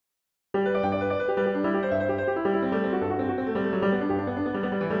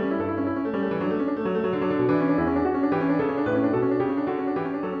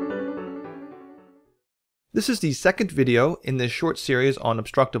This is the second video in this short series on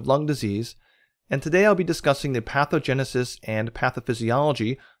obstructive lung disease, and today I'll be discussing the pathogenesis and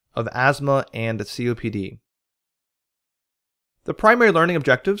pathophysiology of asthma and COPD. The primary learning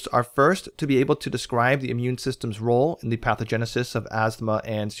objectives are first to be able to describe the immune system's role in the pathogenesis of asthma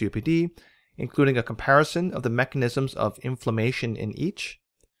and COPD, including a comparison of the mechanisms of inflammation in each,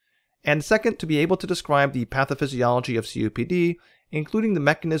 and second to be able to describe the pathophysiology of COPD, including the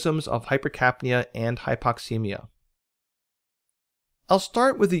mechanisms of hypercapnia and hypoxemia. I'll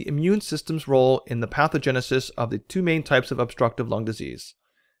start with the immune system's role in the pathogenesis of the two main types of obstructive lung disease,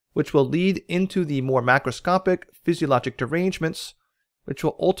 which will lead into the more macroscopic physiologic derangements, which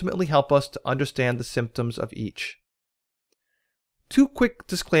will ultimately help us to understand the symptoms of each. Two quick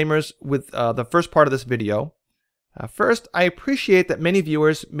disclaimers with the first part of this video. First, I appreciate that many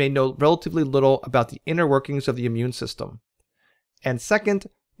viewers may know relatively little about the inner workings of the immune system. And second,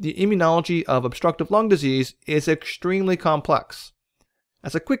 the immunology of obstructive lung disease is extremely complex.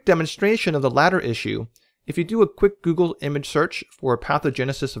 As a quick demonstration of the latter issue, if you do a quick Google image search for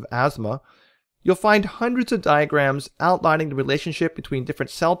pathogenesis of asthma, you'll find hundreds of diagrams outlining the relationship between different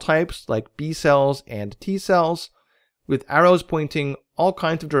cell types like B cells and T cells, with arrows pointing all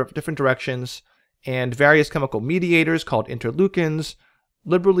kinds of different directions, and various chemical mediators called interleukins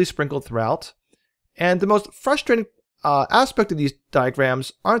liberally sprinkled throughout. And the most frustrating aspect of these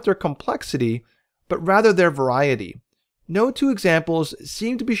diagrams aren't their complexity, but rather their variety. No two examples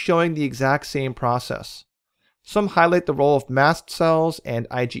seem to be showing the exact same process. Some highlight the role of mast cells and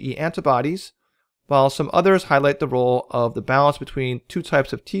IgE antibodies, while some others highlight the role of the balance between two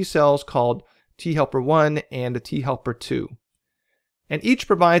types of T cells called T helper 1 and T helper 2. And each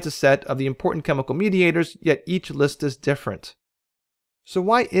provides a set of the important chemical mediators, yet each list is different. So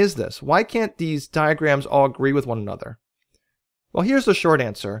why is this? Why can't these diagrams all agree with one another? Well, here's the short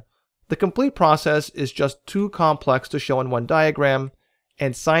answer. The complete process is just too complex to show in one diagram,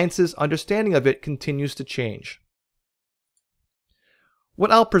 and science's understanding of it continues to change.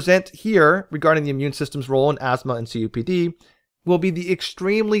 What I'll present here regarding the immune system's role in asthma and COPD will be the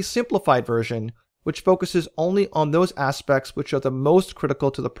extremely simplified version, which focuses only on those aspects which are the most critical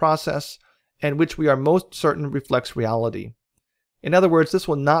to the process and which we are most certain reflects reality. In other words, this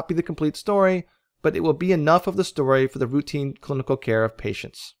will not be the complete story, but it will be enough of the story for the routine clinical care of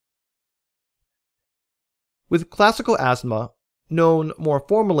patients. With classical asthma, known more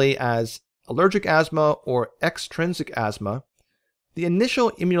formally as allergic asthma or extrinsic asthma, the initial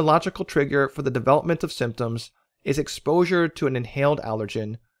immunological trigger for the development of symptoms is exposure to an inhaled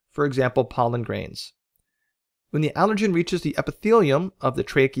allergen, for example pollen grains. When the allergen reaches the epithelium of the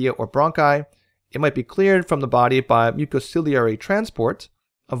trachea or bronchi, it might be cleared from the body by mucociliary transport,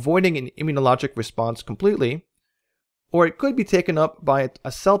 avoiding an immunologic response completely, or it could be taken up by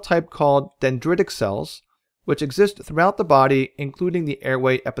a cell type called dendritic cells, which exist throughout the body, including the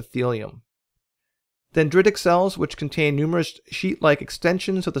airway epithelium. Dendritic cells, which contain numerous sheet-like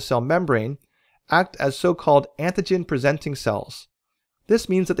extensions of the cell membrane, act as so-called antigen-presenting cells. This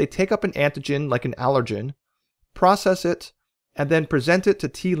means that they take up an antigen like an allergen, process it, and then present it to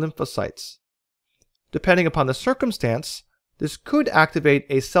T lymphocytes. Depending upon the circumstance, this could activate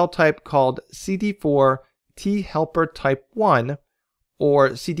a cell type called CD4 T helper type 1 or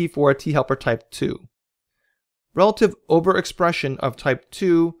CD4 T helper type 2. Relative overexpression of type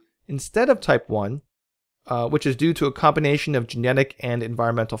 2 instead of type 1, which is due to a combination of genetic and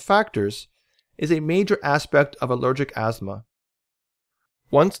environmental factors, is a major aspect of allergic asthma.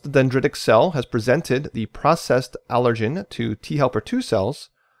 Once the dendritic cell has presented the processed allergen to T helper 2 cells,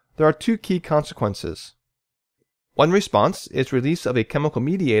 there are two key consequences. One response is release of a chemical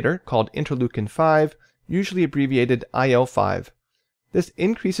mediator called interleukin 5, usually abbreviated IL-5. This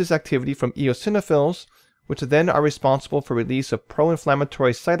increases activity from eosinophils, which then are responsible for release of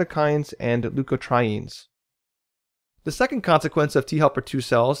pro-inflammatory cytokines and leukotrienes. The second consequence of T helper 2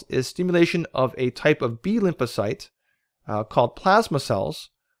 cells is stimulation of a type of B lymphocyte called plasma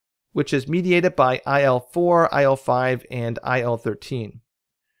cells, which is mediated by IL-4, IL-5, and IL-13.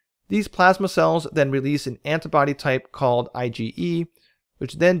 These plasma cells then release an antibody type called IgE,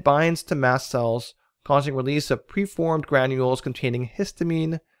 which then binds to mast cells, causing release of preformed granules containing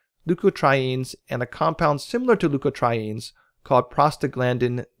histamine, leukotrienes, and a compound similar to leukotrienes called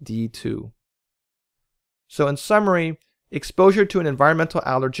prostaglandin D2. So in summary, exposure to an environmental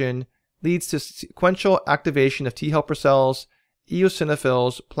allergen leads to sequential activation of T helper cells,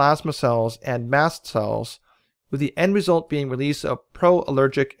 eosinophils, plasma cells, and mast cells, with the end result being release of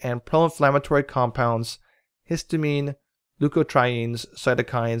pro-allergic and pro-inflammatory compounds, histamine, leukotrienes,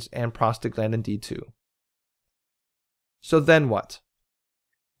 cytokines, and prostaglandin D2. So then what?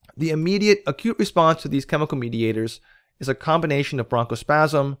 The immediate acute response to these chemical mediators is a combination of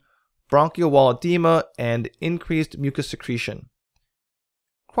bronchospasm, bronchial wall edema, and increased mucus secretion.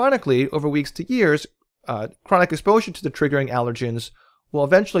 Chronically, over weeks to years, chronic exposure to the triggering allergens will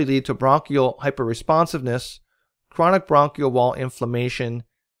eventually lead to bronchial hyperresponsiveness, chronic bronchial wall inflammation,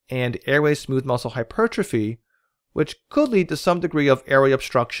 and airway smooth muscle hypertrophy, which could lead to some degree of airway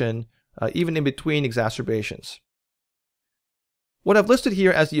obstruction, even in between exacerbations. What I've listed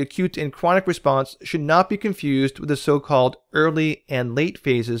here as the acute and chronic response should not be confused with the so-called early and late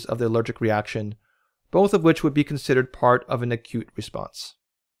phases of the allergic reaction, both of which would be considered part of an acute response.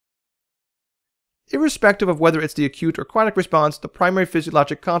 Irrespective of whether it's the acute or chronic response, the primary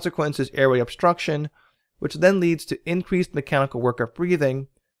physiologic consequence is airway obstruction, which then leads to increased mechanical work of breathing,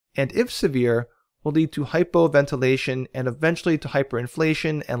 and if severe, will lead to hypoventilation and eventually to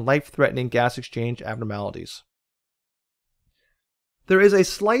hyperinflation and life-threatening gas exchange abnormalities. There is a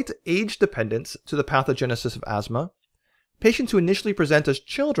slight age dependence to the pathogenesis of asthma. Patients who initially present as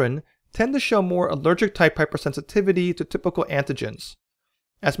children tend to show more allergic type hypersensitivity to typical antigens.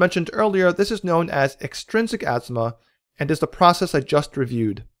 As mentioned earlier, this is known as extrinsic asthma and is the process I just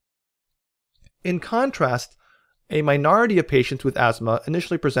reviewed. In contrast, a minority of patients with asthma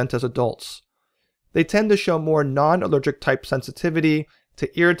initially present as adults. They tend to show more non-allergic type sensitivity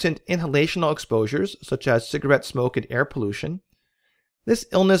to irritant inhalational exposures, such as cigarette smoke and air pollution. This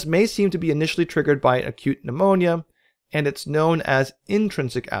illness may seem to be initially triggered by acute pneumonia, and it's known as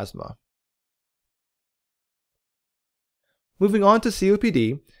intrinsic asthma. Moving on to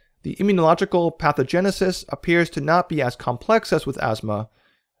COPD, the immunological pathogenesis appears to not be as complex as with asthma,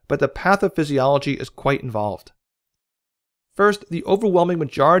 but the pathophysiology is quite involved. First, the overwhelming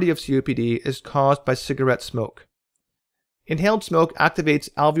majority of COPD is caused by cigarette smoke. Inhaled smoke activates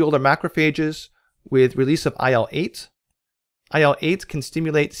alveolar macrophages with release of IL-8. IL-8 can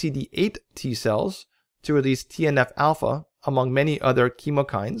stimulate CD8 T cells to release TNF-alpha, among many other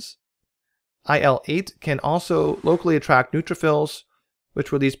chemokines. IL-8 can also locally attract neutrophils,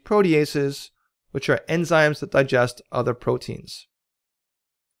 which release proteases, which are enzymes that digest other proteins.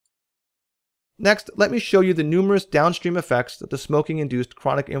 Next, let me show you the numerous downstream effects that the smoking-induced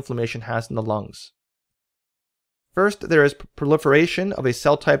chronic inflammation has in the lungs. First, there is proliferation of a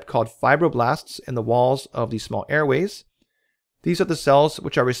cell type called fibroblasts in the walls of the small airways. These are the cells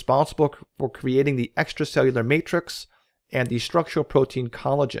which are responsible for creating the extracellular matrix and the structural protein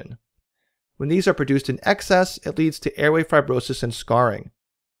collagen. When these are produced in excess, it leads to airway fibrosis and scarring.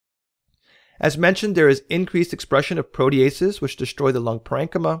 As mentioned, there is increased expression of proteases which destroy the lung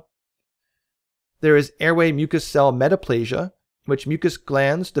parenchyma. There is airway mucus cell metaplasia, in which mucus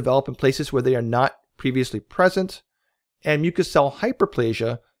glands develop in places where they are not previously present, and mucus cell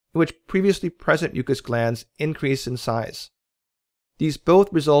hyperplasia, in which previously present mucus glands increase in size. These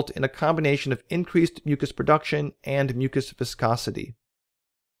both result in a combination of increased mucus production and mucus viscosity.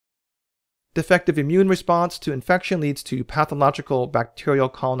 Defective immune response to infection leads to pathological bacterial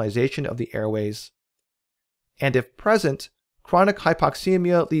colonization of the airways. And if present, chronic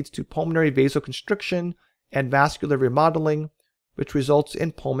hypoxemia leads to pulmonary vasoconstriction and vascular remodeling, which results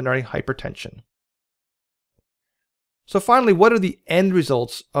in pulmonary hypertension. So finally, what are the end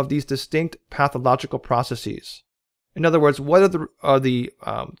results of these distinct pathological processes? In other words, what are the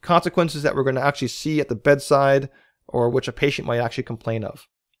consequences that we're going to actually see at the bedside, or which a patient might actually complain of?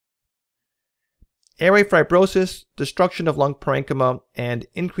 Airway fibrosis, destruction of lung parenchyma, and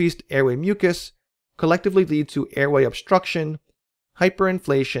increased airway mucus collectively lead to airway obstruction,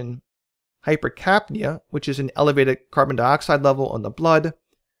 hyperinflation, hypercapnia, which is an elevated carbon dioxide level in the blood,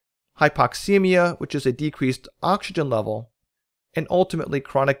 hypoxemia, which is a decreased oxygen level, and ultimately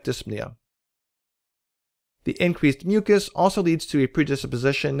chronic dyspnea. The increased mucus also leads to a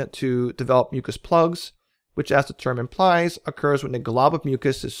predisposition to develop mucus plugs, which, as the term implies, occurs when a glob of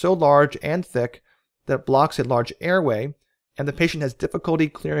mucus is so large and thick that it blocks a large airway, and the patient has difficulty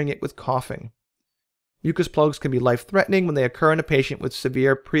clearing it with coughing. Mucus plugs can be life-threatening when they occur in a patient with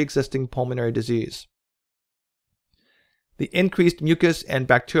severe pre-existing pulmonary disease. The increased mucus and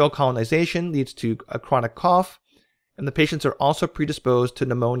bacterial colonization leads to a chronic cough, and the patients are also predisposed to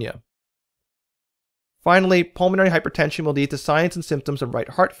pneumonia. Finally, pulmonary hypertension will lead to signs and symptoms of right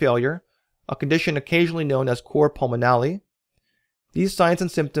heart failure, a condition occasionally known as cor pulmonale. These signs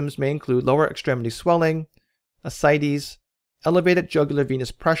and symptoms may include lower extremity swelling, ascites, elevated jugular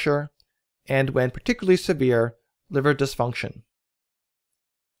venous pressure, and, when particularly severe, liver dysfunction.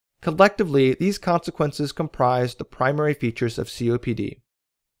 Collectively, these consequences comprise the primary features of COPD.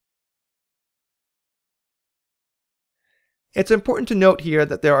 It's important to note here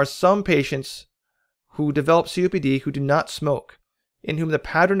that there are some patients who develop COPD who do not smoke, in whom the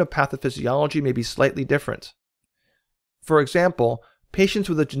pattern of pathophysiology may be slightly different. For example, patients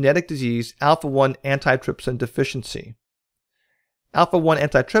with a genetic disease alpha-1 antitrypsin deficiency. Alpha-1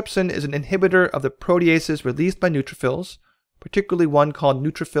 antitrypsin is an inhibitor of the proteases released by neutrophils, particularly one called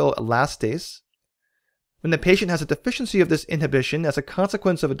neutrophil elastase. When the patient has a deficiency of this inhibition as a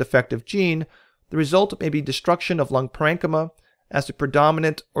consequence of a defective gene, the result may be destruction of lung parenchyma as the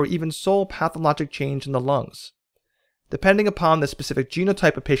predominant or even sole pathologic change in the lungs. Depending upon the specific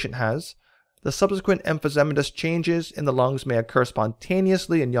genotype a patient has, the subsequent emphysematous changes in the lungs may occur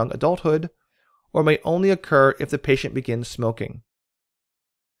spontaneously in young adulthood, or may only occur if the patient begins smoking.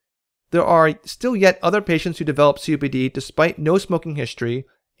 There are still yet other patients who develop COPD despite no smoking history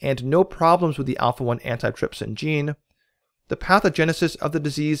and no problems with the alpha-1 antitrypsin gene. The pathogenesis of the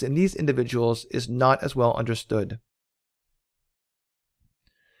disease in these individuals is not as well understood.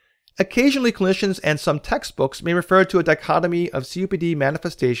 Occasionally, clinicians and some textbooks may refer to a dichotomy of COPD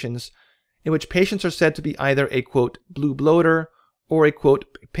manifestations in which patients are said to be either a, quote, blue bloater or a, quote,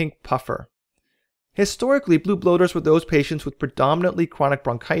 pink puffer. Historically, blue bloaters were those patients with predominantly chronic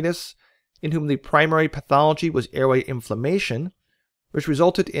bronchitis in whom the primary pathology was airway inflammation, which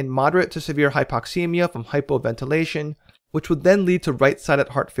resulted in moderate to severe hypoxemia from hypoventilation, which would then lead to right-sided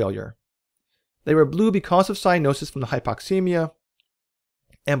heart failure. They were blue because of cyanosis from the hypoxemia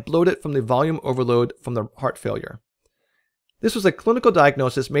and bloated from the volume overload from the heart failure. This was a clinical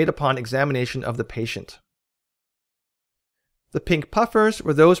diagnosis made upon examination of the patient. The pink puffers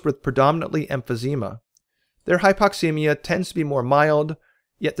were those with predominantly emphysema. Their hypoxemia tends to be more mild,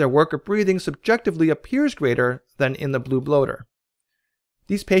 yet their work of breathing subjectively appears greater than in the blue bloater.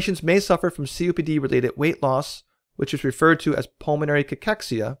 These patients may suffer from COPD-related weight loss, which is referred to as pulmonary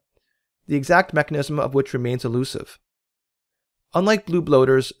cachexia, the exact mechanism of which remains elusive. Unlike blue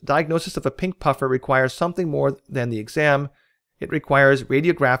bloaters, diagnosis of a pink puffer requires something more than the exam. It requires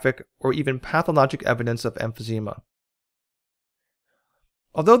radiographic or even pathologic evidence of emphysema.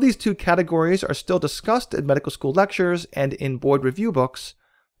 Although these two categories are still discussed in medical school lectures and in board review books,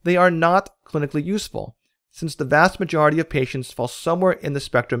 they are not clinically useful, since the vast majority of patients fall somewhere in the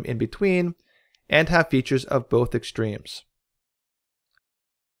spectrum in between and have features of both extremes.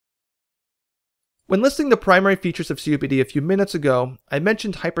 When listing the primary features of COPD a few minutes ago, I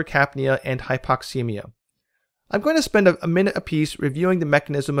mentioned hypercapnia and hypoxemia. I'm going to spend a minute apiece reviewing the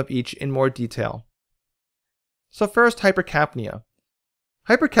mechanism of each in more detail. So first, hypercapnia.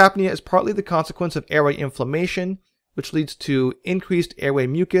 Hypercapnia is partly the consequence of airway inflammation, which leads to increased airway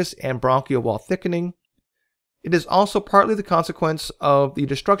mucus and bronchial wall thickening. It is also partly the consequence of the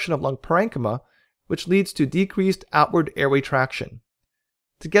destruction of lung parenchyma, which leads to decreased outward airway traction.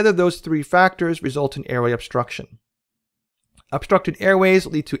 Together, those three factors result in airway obstruction. Obstructed airways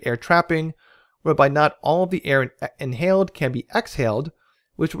lead to air trapping, whereby not all of the air inhaled can be exhaled,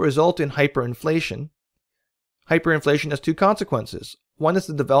 which will result in hyperinflation. Hyperinflation has two consequences. One is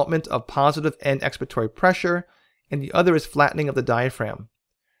the development of positive end expiratory pressure, and the other is flattening of the diaphragm.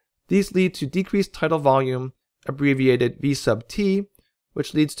 These lead to decreased tidal volume, abbreviated V sub T,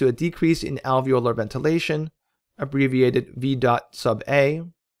 which leads to a decrease in alveolar ventilation, abbreviated V dot sub A.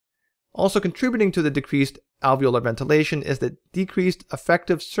 Also contributing to the decreased alveolar ventilation is the decreased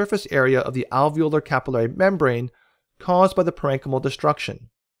effective surface area of the alveolar capillary membrane caused by the parenchymal destruction.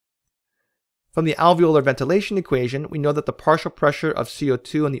 From the alveolar ventilation equation, we know that the partial pressure of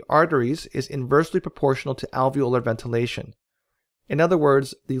CO2 in the arteries is inversely proportional to alveolar ventilation. In other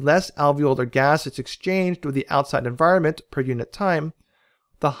words, the less alveolar gas is exchanged with the outside environment per unit time,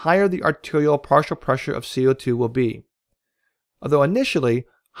 the higher the arterial partial pressure of CO2 will be. Although initially,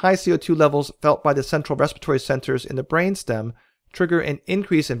 high CO2 levels felt by the central respiratory centers in the brainstem trigger an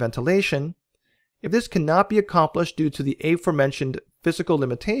increase in ventilation, if this cannot be accomplished due to the aforementioned physical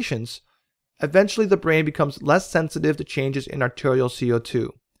limitations, eventually the brain becomes less sensitive to changes in arterial CO2.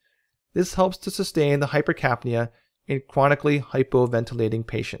 This helps to sustain the hypercapnia in chronically hypoventilating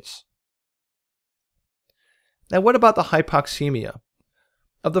patients. Now, what about the hypoxemia?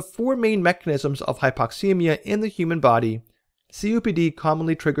 Of the four main mechanisms of hypoxemia in the human body, COPD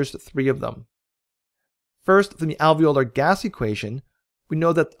commonly triggers three of them. First, from the alveolar gas equation, we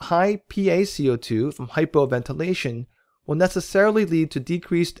know that high PaCO2 from hypoventilation will necessarily lead to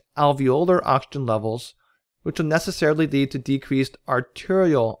decreased alveolar oxygen levels, which will necessarily lead to decreased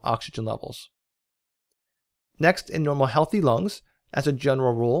arterial oxygen levels. Next, in normal healthy lungs, as a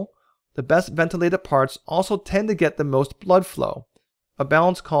general rule, the best ventilated parts also tend to get the most blood flow, a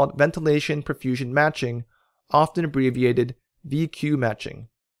balance called ventilation-perfusion matching, often abbreviated VQ matching.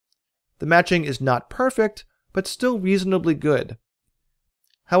 The matching is not perfect, but still reasonably good.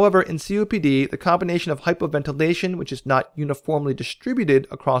 However, in COPD, the combination of hypoventilation, which is not uniformly distributed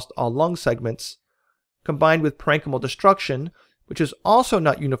across all lung segments, combined with parenchymal destruction, which is also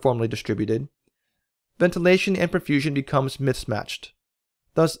not uniformly distributed, ventilation and perfusion becomes mismatched.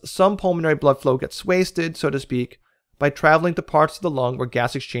 Thus, some pulmonary blood flow gets wasted, so to speak, by traveling to parts of the lung where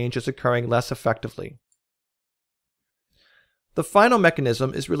gas exchange is occurring less effectively. The final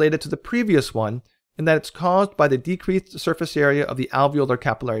mechanism is related to the previous one in that it's caused by the decreased surface area of the alveolar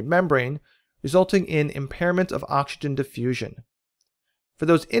capillary membrane, resulting in impairment of oxygen diffusion. For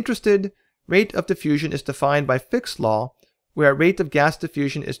those interested, rate of diffusion is defined by Fick's law, where rate of gas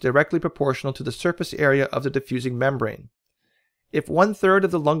diffusion is directly proportional to the surface area of the diffusing membrane. If 1/3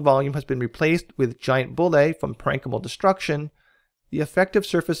 of the lung volume has been replaced with giant bullae from parenchymal destruction, the effective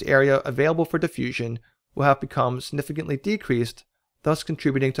surface area available for diffusion will have become significantly decreased, thus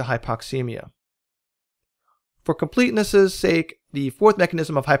contributing to hypoxemia. For completeness' sake, the fourth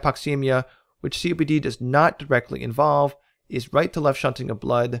mechanism of hypoxemia, which COPD does not directly involve, is right-to-left shunting of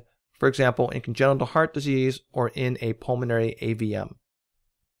blood, for example in congenital heart disease or in a pulmonary AVM.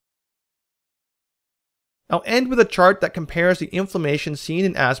 I'll end with a chart that compares the inflammation seen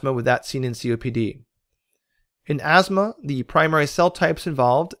in asthma with that seen in COPD. In asthma, the primary cell types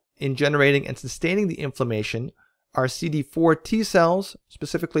involved in generating and sustaining the inflammation are CD4 T cells,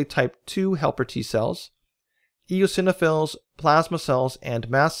 specifically type 2 helper T cells, eosinophils, plasma cells, and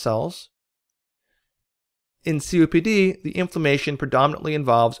mast cells. In COPD, the inflammation predominantly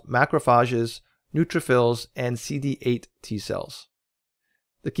involves macrophages, neutrophils, and CD8 T cells.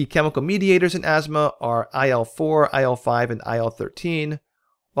 The key chemical mediators in asthma are IL-4, IL-5, and IL-13,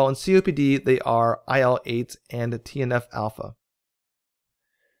 while in COPD they are IL-8 and TNF-alpha.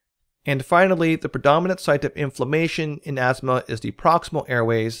 And finally, the predominant site of inflammation in asthma is the proximal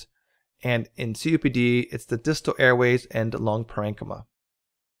airways, and in COPD it's the distal airways and lung parenchyma.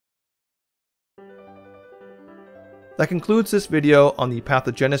 That concludes this video on the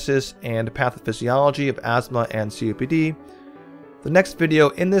pathogenesis and pathophysiology of asthma and COPD. The next video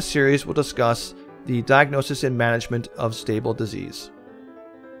in this series will discuss the diagnosis and management of stable disease.